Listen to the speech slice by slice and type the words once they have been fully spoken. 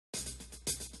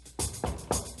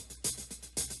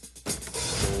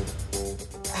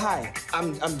Hi.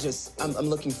 I'm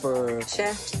looking for...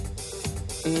 Chef?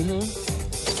 Mm-hmm.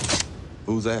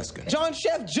 Who's asking? John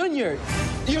Chef Jr.,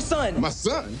 your son. My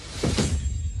son?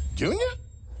 Junior?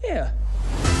 Yeah.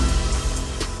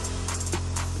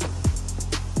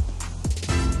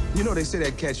 You know they say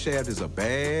that cat Shaft is a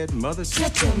bad mother.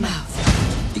 Shut your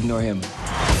mouth. Ignore him.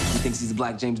 He thinks he's a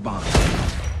black James Bond.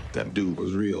 That dude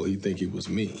was real. He'd think he was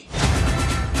me.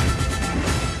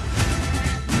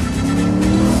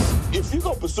 If you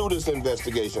gonna pursue this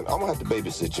investigation, I'm gonna have to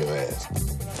babysit your ass.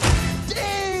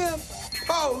 Damn!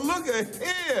 Oh, look at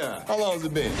here! How long's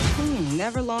it been?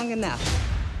 Never long enough.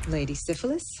 Lady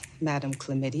Syphilis, Madam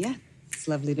Chlamydia. It's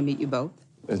lovely to meet you both.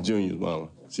 That's Junior's mama.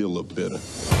 She a little bitter.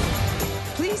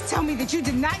 Please tell me that you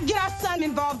did not get our son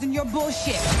involved in your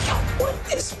bullshit. What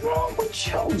is wrong with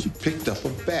you? She picked up a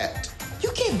bat.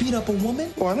 You can't beat up a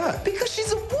woman. Why not? Because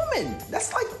she's a woman.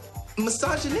 That's like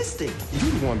misogynistic.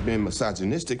 You the one being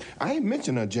misogynistic. I ain't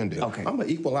mentioned her gender. Okay. I'm an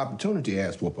equal opportunity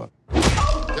ass whooper.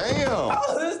 Oh, damn!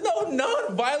 Oh, there's no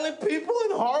non-violent people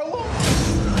in Harlem?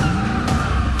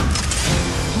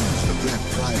 Who's the black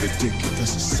private dick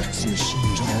that's a sex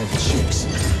machine to all the chicks?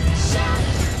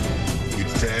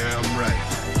 You're damn right.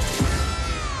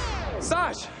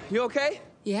 Saj, you okay?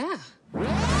 Yeah.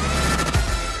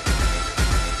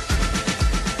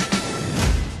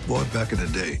 Boy, back in the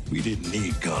day, we didn't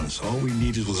need guns. All we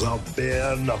needed was our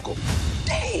bare knuckle.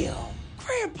 Damn,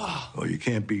 Grandpa. Oh, you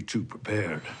can't be too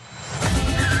prepared.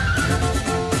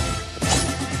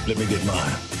 Let me get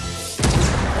mine.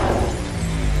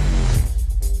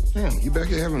 Damn, you back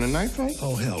here having a knife fight?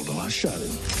 Oh, hell no, I shot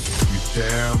him. You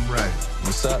damn right.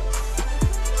 What's up?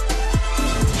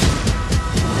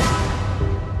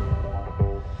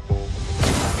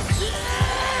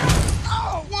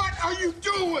 Oh, what are you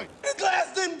doing? His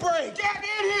glass didn't break. Get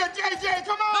in here, JJ,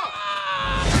 come on!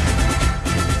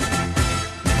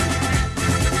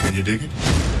 Can you dig it?